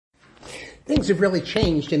Things have really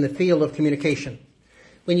changed in the field of communication.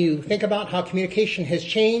 When you think about how communication has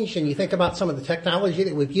changed and you think about some of the technology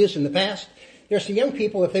that we've used in the past, there's some young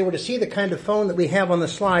people, if they were to see the kind of phone that we have on the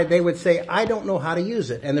slide, they would say, I don't know how to use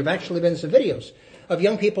it. And there have actually been some videos of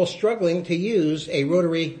young people struggling to use a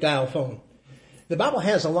rotary dial phone. The Bible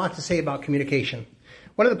has a lot to say about communication.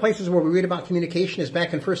 One of the places where we read about communication is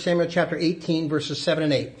back in 1 Samuel chapter 18, verses 7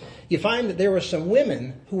 and 8. You find that there were some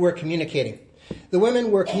women who were communicating. The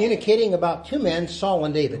women were communicating about two men, Saul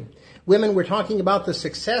and David. Women were talking about the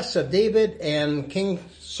success of David and King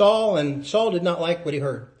Saul, and Saul did not like what he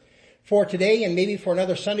heard. For today, and maybe for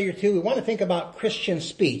another Sunday or two, we want to think about Christian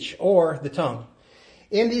speech, or the tongue.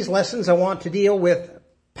 In these lessons, I want to deal with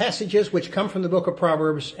passages which come from the book of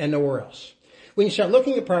Proverbs and nowhere else. When you start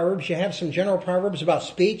looking at Proverbs, you have some general proverbs about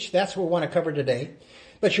speech. That's what we want to cover today.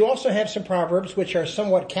 But you also have some proverbs which are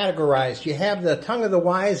somewhat categorized. You have the tongue of the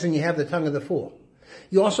wise and you have the tongue of the fool.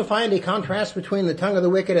 You also find a contrast between the tongue of the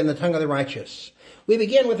wicked and the tongue of the righteous. We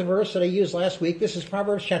begin with a verse that I used last week. This is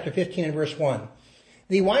Proverbs chapter 15 and verse 1.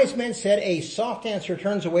 The wise man said, a soft answer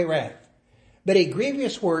turns away wrath, but a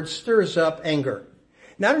grievous word stirs up anger.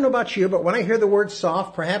 Now, I don't know about you, but when I hear the word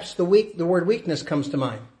soft, perhaps the word weakness comes to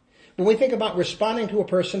mind. When we think about responding to a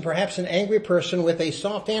person, perhaps an angry person, with a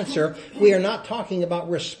soft answer, we are not talking about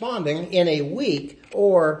responding in a weak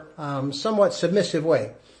or somewhat submissive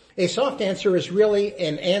way. A soft answer is really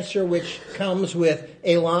an answer which comes with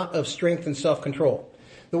a lot of strength and self-control.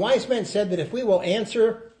 The wise man said that if we will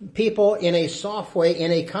answer people in a soft way,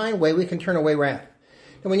 in a kind way, we can turn away wrath.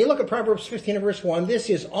 And when you look at Proverbs 15 and verse 1, this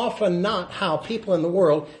is often not how people in the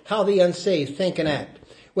world, how the unsaved think and act.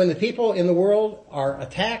 When the people in the world are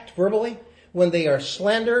attacked verbally, when they are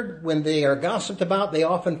slandered, when they are gossiped about, they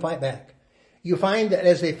often fight back. You find that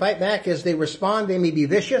as they fight back, as they respond, they may be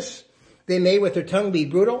vicious. They may with their tongue be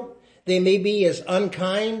brutal. They may be as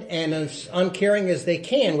unkind and as uncaring as they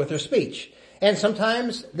can with their speech. And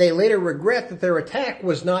sometimes they later regret that their attack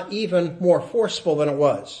was not even more forceful than it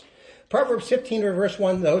was. Proverbs 15 verse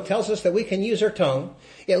 1, though, tells us that we can use our tongue,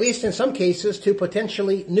 at least in some cases, to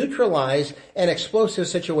potentially neutralize an explosive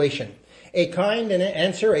situation. A kind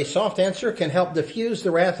answer, a soft answer, can help diffuse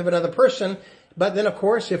the wrath of another person. But then, of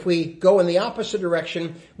course, if we go in the opposite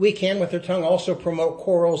direction, we can, with our tongue, also promote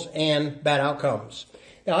quarrels and bad outcomes.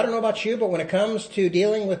 Now, I don't know about you, but when it comes to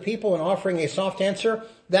dealing with people and offering a soft answer,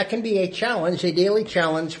 that can be a challenge, a daily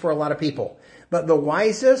challenge for a lot of people. But the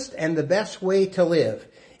wisest and the best way to live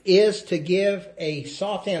is to give a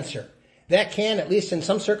soft answer. That can, at least in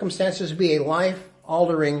some circumstances, be a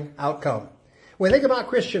life-altering outcome. When we think about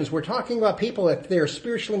Christians, we're talking about people, if they're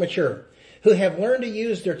spiritually mature, who have learned to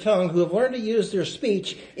use their tongue, who have learned to use their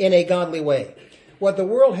speech in a godly way. What the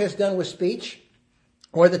world has done with speech,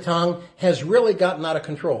 or the tongue, has really gotten out of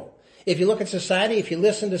control. If you look at society, if you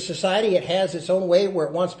listen to society, it has its own way where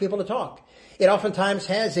it wants people to talk. It oftentimes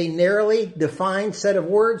has a narrowly defined set of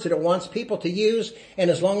words that it wants people to use,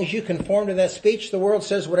 and as long as you conform to that speech, the world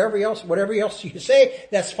says whatever else you say,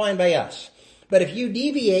 that's fine by us. But if you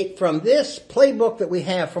deviate from this playbook that we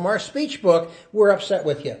have, from our speech book, we're upset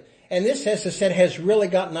with you. And this, as I said, has really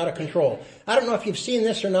gotten out of control. I don't know if you've seen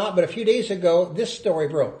this or not, but a few days ago, this story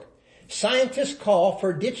broke. Scientists call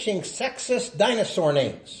for ditching sexist dinosaur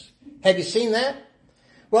names. Have you seen that?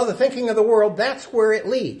 Well, the thinking of the world, that's where it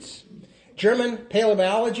leads. German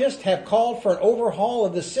paleobiologists have called for an overhaul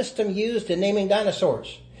of the system used in naming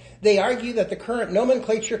dinosaurs. They argue that the current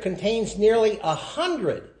nomenclature contains nearly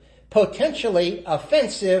 100 potentially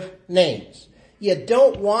offensive names. You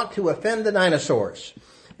don't want to offend the dinosaurs.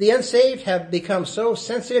 The unsaved have become so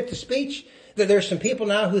sensitive to speech that there's some people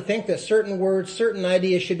now who think that certain words, certain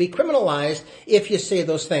ideas should be criminalized if you say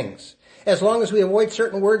those things. As long as we avoid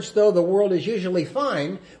certain words, though, the world is usually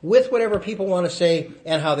fine with whatever people want to say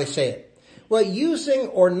and how they say it. Well, using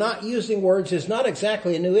or not using words is not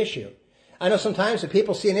exactly a new issue. I know sometimes if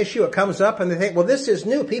people see an issue, it comes up and they think, well, this is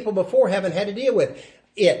new. People before haven't had to deal with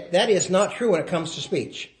it. That is not true when it comes to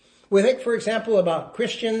speech. We think, for example, about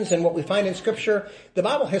Christians and what we find in Scripture. The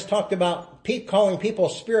Bible has talked about calling people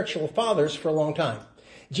spiritual fathers for a long time.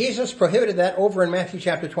 Jesus prohibited that over in Matthew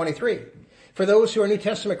chapter 23. For those who are New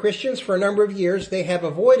Testament Christians, for a number of years, they have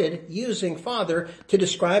avoided using father to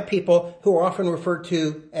describe people who are often referred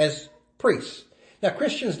to as priests. Now,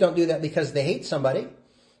 Christians don't do that because they hate somebody.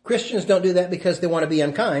 Christians don't do that because they want to be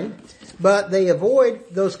unkind. But they avoid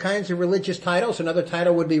those kinds of religious titles. Another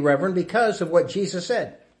title would be reverend because of what Jesus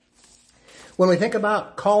said. When we think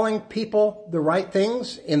about calling people the right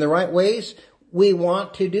things in the right ways, we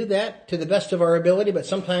want to do that to the best of our ability, but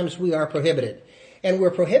sometimes we are prohibited. And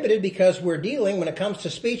we're prohibited because we're dealing, when it comes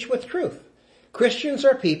to speech, with truth. Christians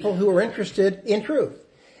are people who are interested in truth.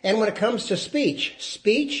 And when it comes to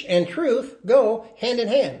speech and truth go hand in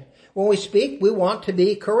hand. When we speak, we want to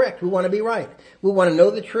be correct. We want to be right. We want to know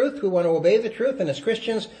the truth. We want to obey the truth. And as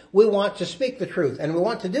Christians, we want to speak the truth. And we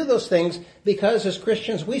want to do those things because as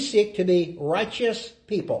Christians, we seek to be righteous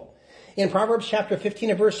people. In Proverbs chapter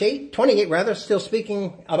 15 and verse 28, still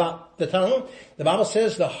speaking about the tongue, the Bible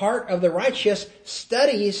says the heart of the righteous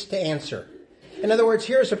studies to answer. In other words,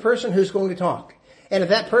 here's a person who's going to talk. And if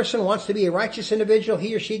that person wants to be a righteous individual,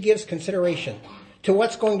 he or she gives consideration to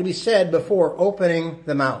what's going to be said before opening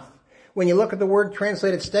the mouth. When you look at the word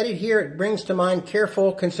translated studied here, it brings to mind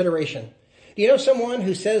careful consideration. Do you know someone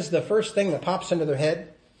who says the first thing that pops into their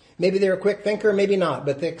head? Maybe they're a quick thinker, maybe not,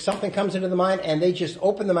 but something comes into the mind and they just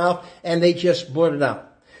open the mouth and they just blurt it out.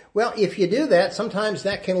 Well, if you do that, sometimes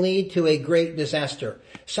that can lead to a great disaster.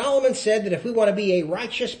 Solomon said that if we want to be a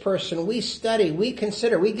righteous person, we study, we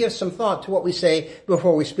consider, we give some thought to what we say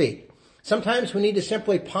before we speak. Sometimes we need to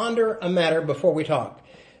simply ponder a matter before we talk.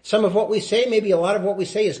 Some of what we say, maybe a lot of what we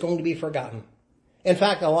say is going to be forgotten. In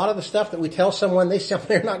fact, a lot of the stuff that we tell someone, they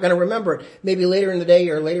simply are not going to remember it, maybe later in the day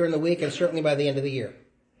or later in the week and certainly by the end of the year.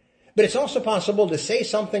 But it's also possible to say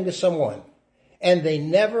something to someone and they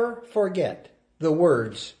never forget the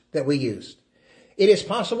words that we used. It is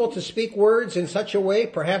possible to speak words in such a way,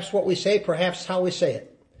 perhaps what we say, perhaps how we say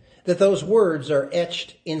it, that those words are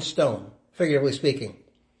etched in stone, figuratively speaking.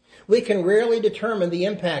 We can rarely determine the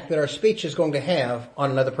impact that our speech is going to have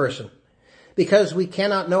on another person. Because we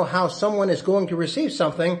cannot know how someone is going to receive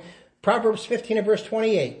something, Proverbs 15 and verse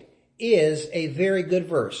 28 is a very good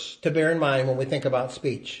verse to bear in mind when we think about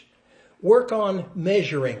speech. Work on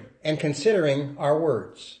measuring and considering our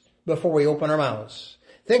words before we open our mouths.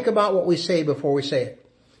 Think about what we say before we say it.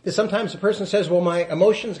 Because sometimes a person says, well, my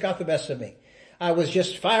emotions got the best of me. I was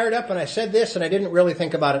just fired up and I said this and I didn't really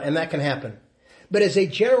think about it, and that can happen. But as a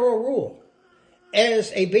general rule,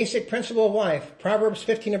 as a basic principle of life, Proverbs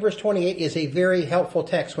 15 and verse 28 is a very helpful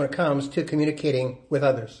text when it comes to communicating with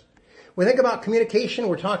others. When we think about communication,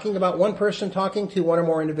 we're talking about one person talking to one or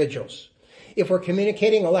more individuals. If we're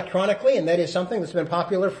communicating electronically, and that is something that's been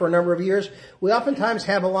popular for a number of years, we oftentimes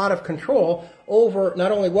have a lot of control over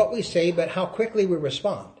not only what we say, but how quickly we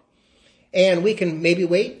respond. And we can maybe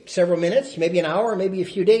wait several minutes, maybe an hour, maybe a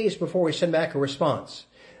few days before we send back a response.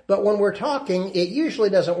 But when we're talking, it usually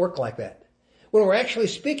doesn't work like that. When we're actually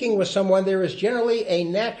speaking with someone, there is generally a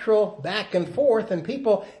natural back and forth, and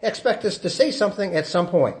people expect us to say something at some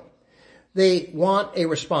point. They want a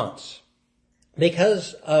response.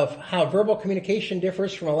 Because of how verbal communication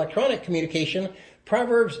differs from electronic communication,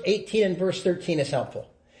 Proverbs 18 and verse 13 is helpful.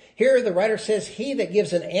 Here the writer says, he that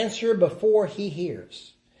gives an answer before he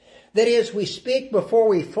hears. That is, we speak before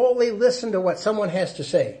we fully listen to what someone has to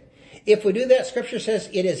say. If we do that, Scripture says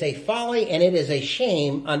it is a folly and it is a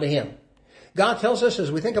shame unto him. God tells us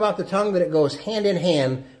as we think about the tongue that it goes hand in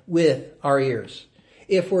hand with our ears.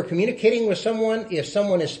 If we're communicating with someone, if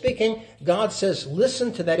someone is speaking, God says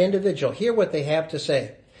listen to that individual, hear what they have to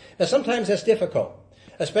say. Now sometimes that's difficult,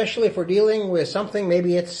 especially if we're dealing with something,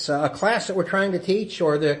 maybe it's a class that we're trying to teach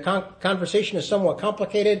or the conversation is somewhat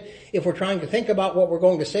complicated. If we're trying to think about what we're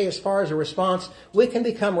going to say as far as a response, we can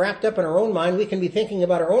become wrapped up in our own mind. We can be thinking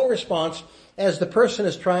about our own response as the person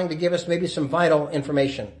is trying to give us maybe some vital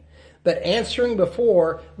information. But answering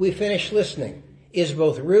before we finish listening is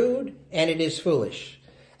both rude and it is foolish.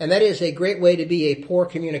 And that is a great way to be a poor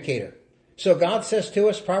communicator. So God says to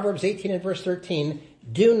us, Proverbs 18 and verse 13,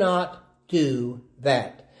 do not do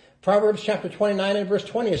that. Proverbs chapter 29 and verse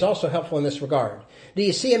 20 is also helpful in this regard. Do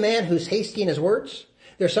you see a man who's hasty in his words?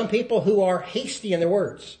 There are some people who are hasty in their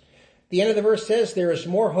words. The end of the verse says, there is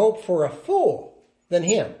more hope for a fool than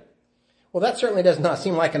him. Well, that certainly does not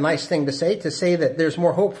seem like a nice thing to say that there's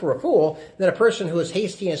more hope for a fool than a person who is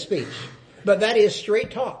hasty in his speech. But that is straight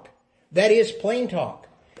talk. That is plain talk.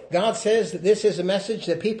 God says that this is a message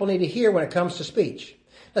that people need to hear when it comes to speech.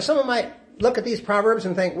 Now, someone might look at these proverbs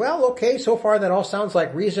and think, well, okay, so far that all sounds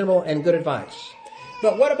like reasonable and good advice.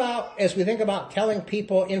 But what about, as we think about telling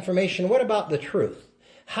people information, what about the truth?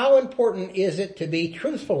 How important is it to be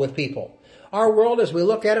truthful with people? Our world, as we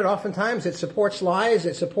look at it, oftentimes it supports lies,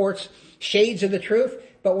 it supports shades of the truth.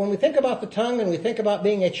 But when we think about the tongue and we think about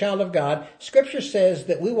being a child of God, Scripture says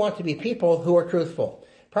that we want to be people who are truthful.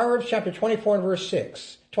 Proverbs chapter 24 and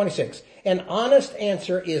verse 26. An honest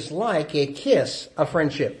answer is like a kiss of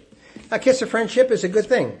friendship. A kiss of friendship is a good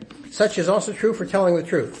thing. Such is also true for telling the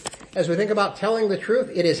truth. As we think about telling the truth,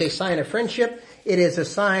 it is a sign of friendship. It is a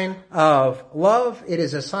sign of love. It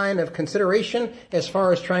is a sign of consideration as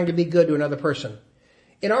far as trying to be good to another person.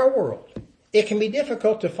 In our world, it can be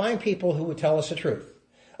difficult to find people who would tell us the truth.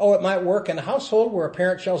 Oh, it might work in a household where a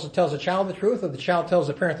parent tells a child the truth, or the child tells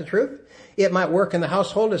a parent the truth. It might work in the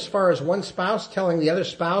household as far as one spouse telling the other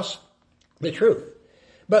spouse the truth.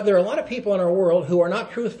 But there are a lot of people in our world who are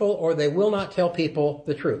not truthful, or they will not tell people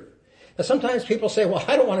the truth. Now, sometimes people say, well,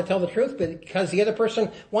 I don't want to tell the truth because the other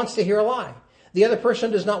person wants to hear a lie. The other person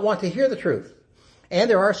does not want to hear the truth. And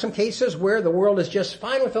there are some cases where the world is just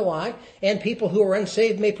fine with a lie, and people who are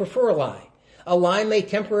unsaved may prefer a lie. A lie may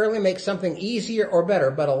temporarily make something easier or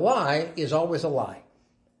better, but a lie is always a lie.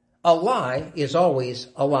 A lie is always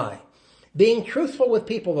a lie. Being truthful with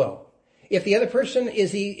people, though, if the other person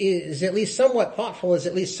is at least somewhat thoughtful, is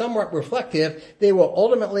at least somewhat reflective, they will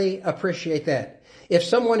ultimately appreciate that. If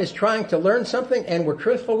someone is trying to learn something and we're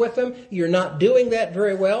truthful with them, you're not doing that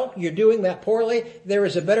very well, you're doing that poorly, there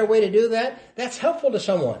is a better way to do that, that's helpful to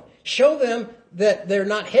someone. Show them that they're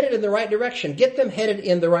not headed in the right direction. Get them headed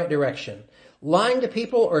in the right direction. Lying to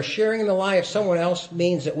people or sharing the lie of someone else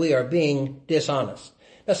means that we are being dishonest.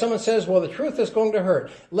 Now someone says, well, the truth is going to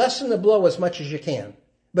hurt. Lessen the blow as much as you can,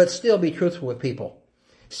 but still be truthful with people.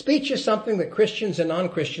 Speech is something that Christians and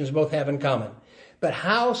non-Christians both have in common. But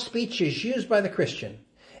how speech is used by the Christian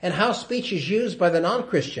and how speech is used by the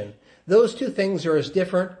non-Christian, those two things are as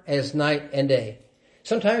different as night and day.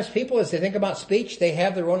 Sometimes people, as they think about speech, they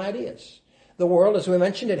have their own ideas. The world, as we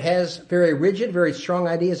mentioned, it has very rigid, very strong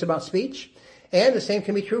ideas about speech. And the same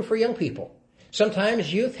can be true for young people.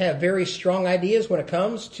 Sometimes youth have very strong ideas when it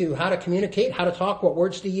comes to how to communicate, how to talk, what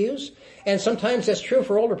words to use. And sometimes that's true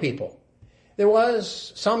for older people. There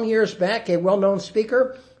was, some years back, a well-known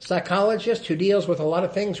speaker, psychologist who deals with a lot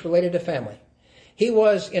of things related to family. He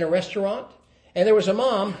was in a restaurant, and there was a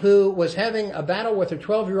mom who was having a battle with her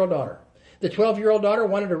 12-year-old daughter. The 12-year-old daughter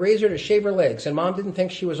wanted a razor to shave her legs, and mom didn't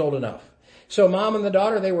think she was old enough. So mom and the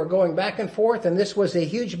daughter, they were going back and forth, and this was a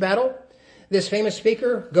huge battle. This famous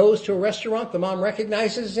speaker goes to a restaurant. The mom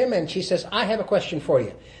recognizes him, and she says, I have a question for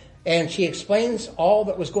you. And she explains all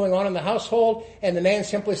that was going on in the household, and the man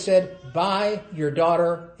simply said, buy your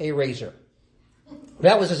daughter a razor.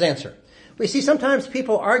 That was his answer. We see sometimes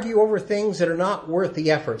people argue over things that are not worth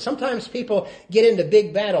the effort. Sometimes people get into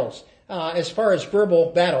big battles as far as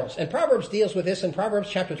verbal battles. And Proverbs deals with this in Proverbs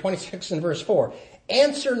chapter 26 and verse 4.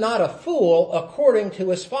 Answer not a fool according to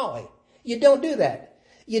his folly. You don't do that.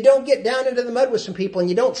 You don't get down into the mud with some people and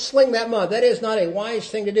you don't sling that mud. That is not a wise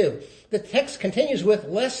thing to do. The text continues with,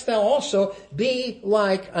 lest thou also be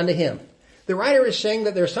like unto him. The writer is saying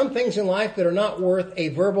that there are some things in life that are not worth a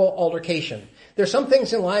verbal altercation. There are some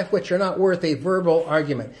things in life which are not worth a verbal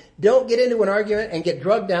argument. Don't get into an argument and get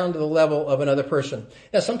drugged down to the level of another person.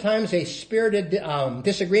 Now, sometimes a spirited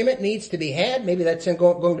disagreement needs to be had. Maybe that's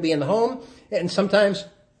going to be in the home. And sometimes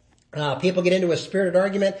people get into a spirited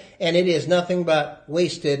argument and it is nothing but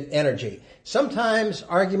wasted energy. Sometimes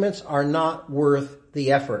arguments are not worth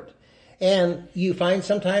the effort. And you find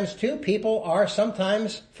sometimes, too, people are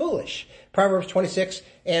sometimes foolish. Proverbs 26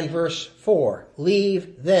 and verse 4.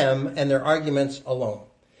 Leave them and their arguments alone.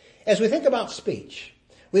 As we think about speech,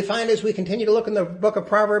 we find as we continue to look in the book of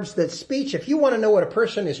Proverbs that speech, if you want to know what a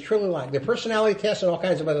person is truly like, their personality tests and all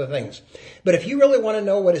kinds of other things. But if you really want to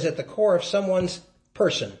know what is at the core of someone's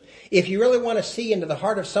person, if you really want to see into the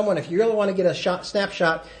heart of someone, if you really want to get a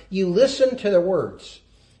snapshot, you listen to their words.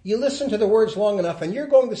 You listen to the words long enough and you're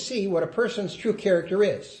going to see what a person's true character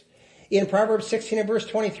is. In Proverbs 16 and verse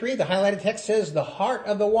 23, the highlighted text says, the heart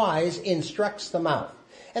of the wise instructs the mouth.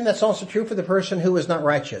 And that's also true for the person who is not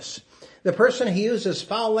righteous. The person who uses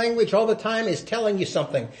foul language all the time is telling you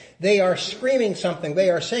something. They are screaming something. They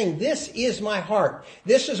are saying, this is my heart.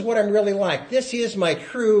 This is what I'm really like. This is my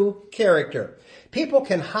true character. People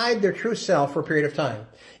can hide their true self for a period of time.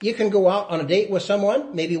 You can go out on a date with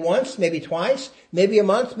someone, maybe once, maybe twice, maybe a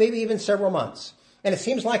month, maybe even several months. And it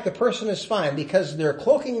seems like the person is fine because they're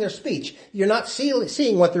cloaking their speech. You're not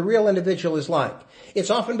seeing what the real individual is like. It's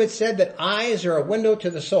often been said that eyes are a window to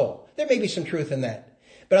the soul. There may be some truth in that.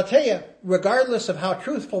 But I'll tell you, regardless of how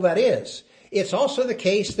truthful that is, it's also the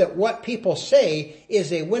case that what people say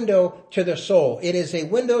is a window to their soul. It is a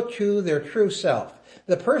window to their true self.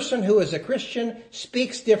 The person who is a Christian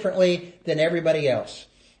speaks differently than everybody else.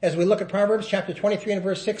 As we look at Proverbs chapter 23 and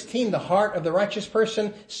verse 16, the heart of the righteous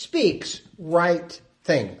person speaks right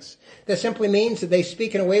things. That simply means that they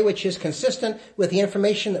speak in a way which is consistent with the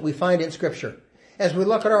information that we find in Scripture. As we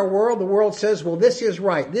look at our world, the world says, well, this is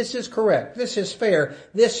right, this is correct, this is fair,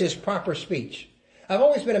 this is proper speech. I've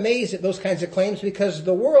always been amazed at those kinds of claims because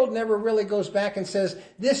the world never really goes back and says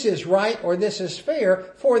this is right or this is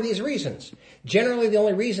fair for these reasons. Generally, the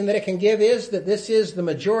only reason that it can give is that this is the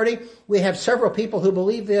majority. We have several people who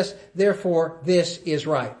believe this, therefore this is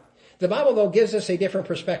right. The Bible, though, gives us a different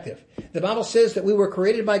perspective. The Bible says that we were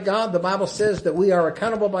created by God. The Bible says that we are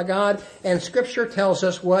accountable by God. And Scripture tells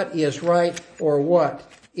us what is right or what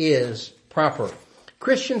is proper.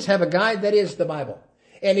 Christians have a guide, that is the Bible.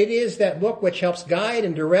 And it is that book which helps guide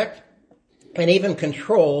and direct and even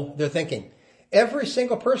control their thinking. Every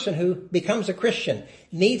single person who becomes a Christian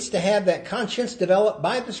needs to have that conscience developed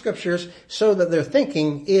by the Scriptures so that their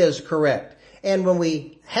thinking is correct. And when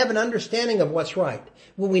we have an understanding of what's right,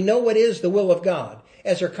 when we know what is the will of God,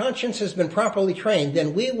 as our conscience has been properly trained,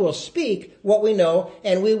 then we will speak what we know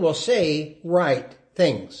and we will say right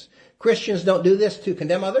things. Christians don't do this to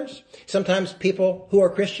condemn others. Sometimes people who are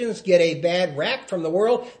Christians get a bad rap from the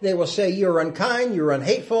world. They will say, you're unkind, you're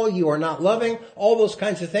unhateful, you are not loving, all those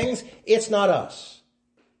kinds of things. It's not us.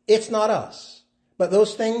 It's not us. But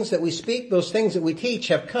those things that we speak, those things that we teach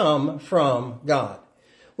have come from God.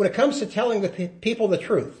 When it comes to telling the people the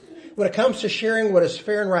truth, when it comes to sharing what is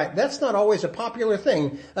fair and right, that's not always a popular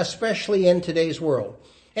thing, especially in today's world.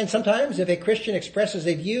 And sometimes if a Christian expresses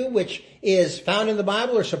a view which is found in the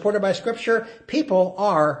Bible or supported by Scripture, people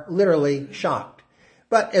are literally shocked.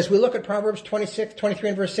 But as we look at Proverbs 26, 23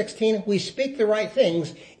 and verse 16, we speak the right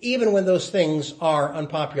things even when those things are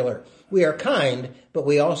unpopular. We are kind, but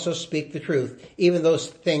we also speak the truth, even those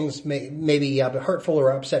things may be hurtful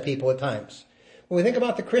or upset people at times. When we think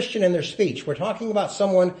about the Christian and their speech, we're talking about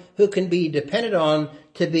someone who can be depended on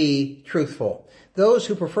to be truthful. Those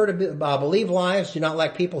who prefer to believe lies do not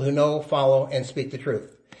like people who know, follow, and speak the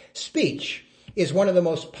truth. Speech is one of the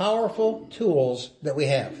most powerful tools that we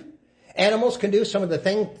have. Animals can do some of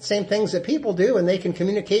the same things that people do, and they can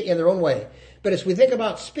communicate in their own way. But as we think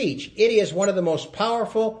about speech, it is one of the most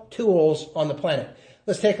powerful tools on the planet.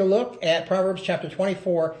 Let's take a look at Proverbs chapter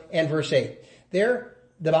 24 and verse 8. There,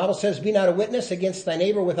 the Bible says, be not a witness against thy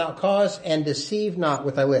neighbor without cause, and deceive not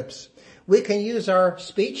with thy lips. We can use our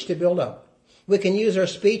speech to build up. We can use our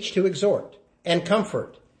speech to exhort and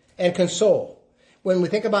comfort and console. When we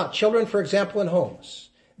think about children, for example, in homes,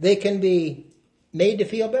 they can be made to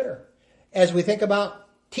feel better. As we think about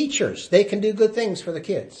teachers, they can do good things for the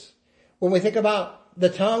kids. When we think about the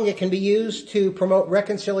tongue, it can be used to promote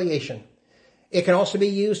reconciliation. It can also be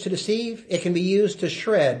used to deceive. It can be used to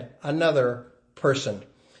shred another person.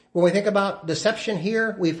 When we think about deception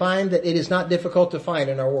here, we find that it is not difficult to find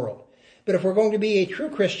in our world. But if we're going to be a true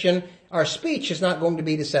Christian, our speech is not going to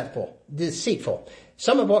be deceitful.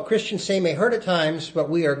 Some of what Christians say may hurt at times, but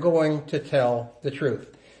we are going to tell the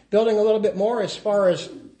truth. Building a little bit more as far as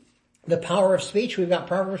the power of speech, we've got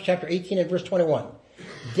Proverbs chapter 18 and verse 21.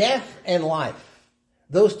 Death and life,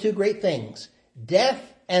 those two great things,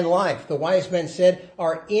 death and life, the wise men said,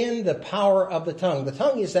 are in the power of the tongue. The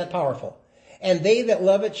tongue is that powerful. And they that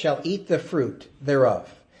love it shall eat the fruit thereof.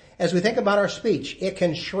 As we think about our speech, it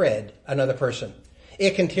can shred another person.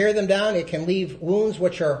 It can tear them down. It can leave wounds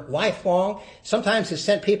which are lifelong. Sometimes it's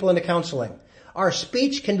sent people into counseling. Our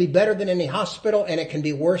speech can be better than any hospital, and it can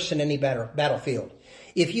be worse than any battlefield.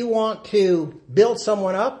 If you want to build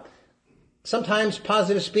someone up, sometimes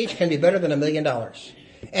positive speech can be better than $1 million.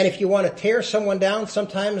 And if you want to tear someone down,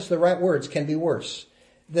 sometimes the right words can be worse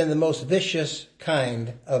than the most vicious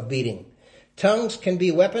kind of beating. Tongues can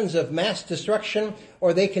be weapons of mass destruction,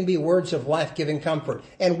 or they can be words of life-giving comfort.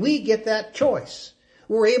 And we get that choice.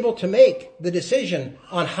 We're able to make the decision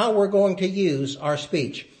on how we're going to use our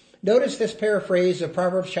speech. Notice this paraphrase of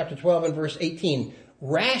Proverbs chapter 12 and verse 18.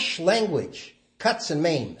 Rash language cuts and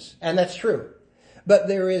maims. And that's true. But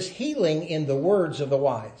there is healing in the words of the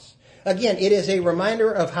wise. Again, it is a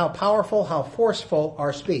reminder of how powerful, how forceful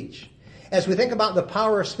our speech. As we think about the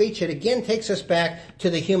power of speech, it again takes us back to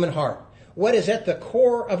the human heart. What is at the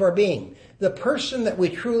core of our being? The person that we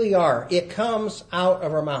truly are. It comes out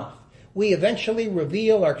of our mouth. We eventually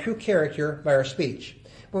reveal our true character by our speech.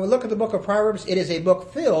 When we look at the book of Proverbs, it is a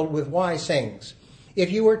book filled with wise sayings. If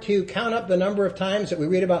you were to count up the number of times that we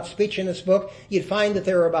read about speech in this book, you'd find that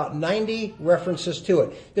there are about 90 references to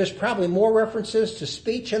it. There's probably more references to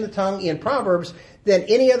speech and the tongue in Proverbs than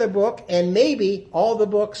any other book, and maybe all the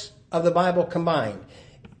books of the Bible combined.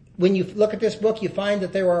 When you look at this book, you find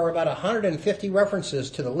that there are about 150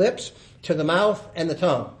 references to the lips, to the mouth, and the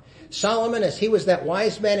tongue. Solomon, as he was that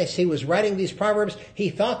wise man, as he was writing these Proverbs, he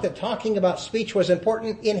thought that talking about speech was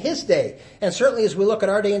important in his day. And certainly as we look at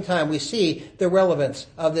our day and time, we see the relevance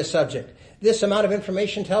of this subject. This amount of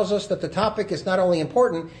information tells us that the topic is not only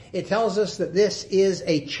important, it tells us that this is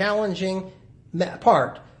a challenging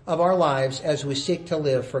part of our lives as we seek to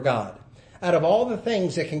live for God. Out of all the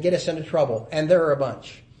things that can get us into trouble, and there are a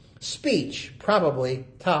bunch, speech probably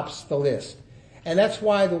tops the list. And that's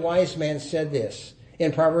why the wise man said this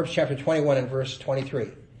in Proverbs chapter 21 and verse 23.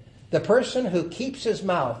 The person who keeps his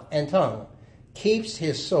mouth and tongue keeps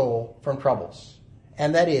his soul from troubles.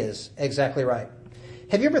 And that is exactly right.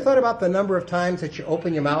 Have you ever thought about the number of times that you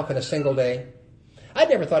open your mouth in a single day? I'd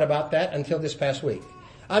never thought about that until this past week.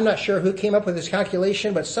 I'm not sure who came up with this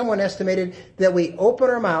calculation, but someone estimated that we open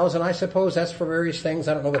our mouths, and I suppose that's for various things.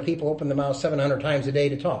 I don't know that people open their mouths 700 times a day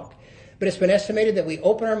to talk. But it's been estimated that we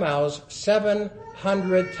open our mouths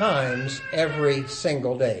 700 times every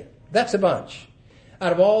single day. That's a bunch.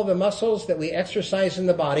 Out of all the muscles that we exercise in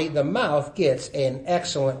the body, the mouth gets an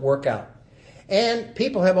excellent workout. And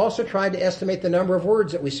people have also tried to estimate the number of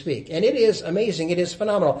words that we speak. And it is amazing. It is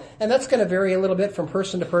phenomenal. And that's going to vary a little bit from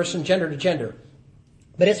person to person, gender to gender.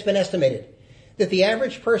 But it's been estimated that the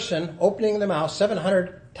average person opening their mouth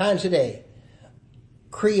 700 times a day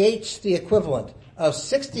creates the equivalent of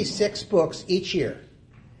 66 books each year.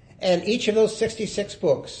 And each of those 66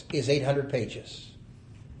 books is 800 pages.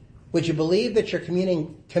 Would you believe that you're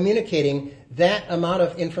communicating that amount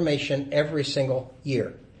of information every single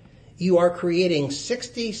year? You are creating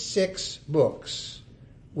 66 books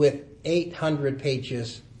with 800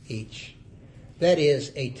 pages each. That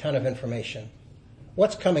is a ton of information.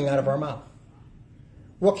 What's coming out of our mouth?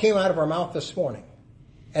 What came out of our mouth this morning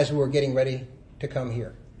as we were getting ready to come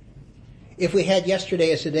here? If we had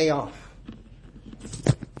yesterday as a day off,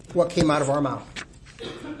 what came out of our mouth?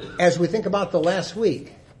 As we think about the last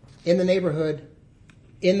week, in the neighborhood,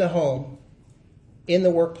 in the home, in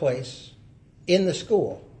the workplace, in the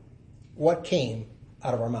school, what came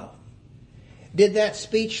out of our mouth? Did that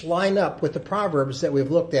speech line up with the Proverbs that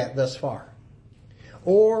we've looked at thus far?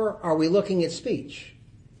 Or are we looking at speech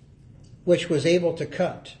which was able to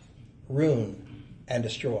cut, ruin, and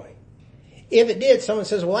destroy? If it did, someone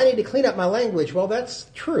says, well, I need to clean up my language. Well,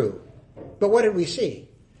 that's true. But what did we see?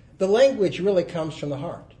 The language really comes from the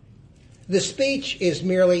heart. The speech is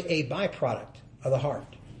merely a byproduct of the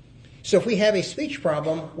heart. So if we have a speech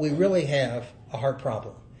problem, we really have a heart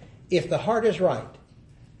problem. If the heart is right,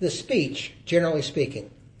 the speech, generally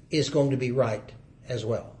speaking, is going to be right as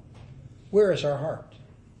well. Where is our heart?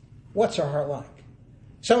 What's our heart like?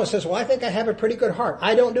 Someone says, well, I think I have a pretty good heart.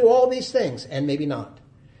 I don't do all these things, and maybe not.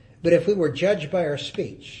 But if we were judged by our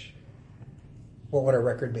speech, what would our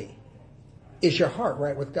record be? Is your heart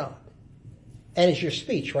right with God? And is your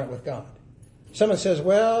speech right with God? Someone says,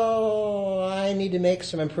 well, I need to make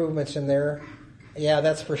some improvements in there. Yeah,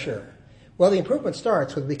 that's for sure. Well, the improvement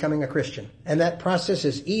starts with becoming a Christian. And that process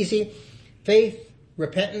is easy. Faith,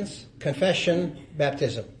 repentance, confession,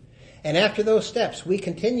 baptism. And after those steps, we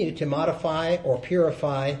continue to modify or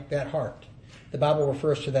purify that heart. The Bible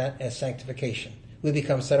refers to that as sanctification. We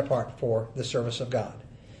become set apart for the service of God.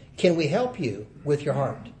 Can we help you with your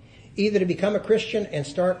heart? Either to become a Christian and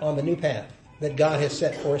start on the new path that God has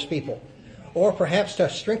set for His people, or perhaps to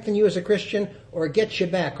strengthen you as a Christian or get you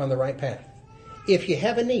back on the right path. If you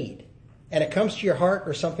have a need and it comes to your heart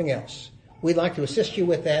or something else, we'd like to assist you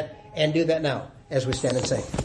with that and do that now as we stand and sing.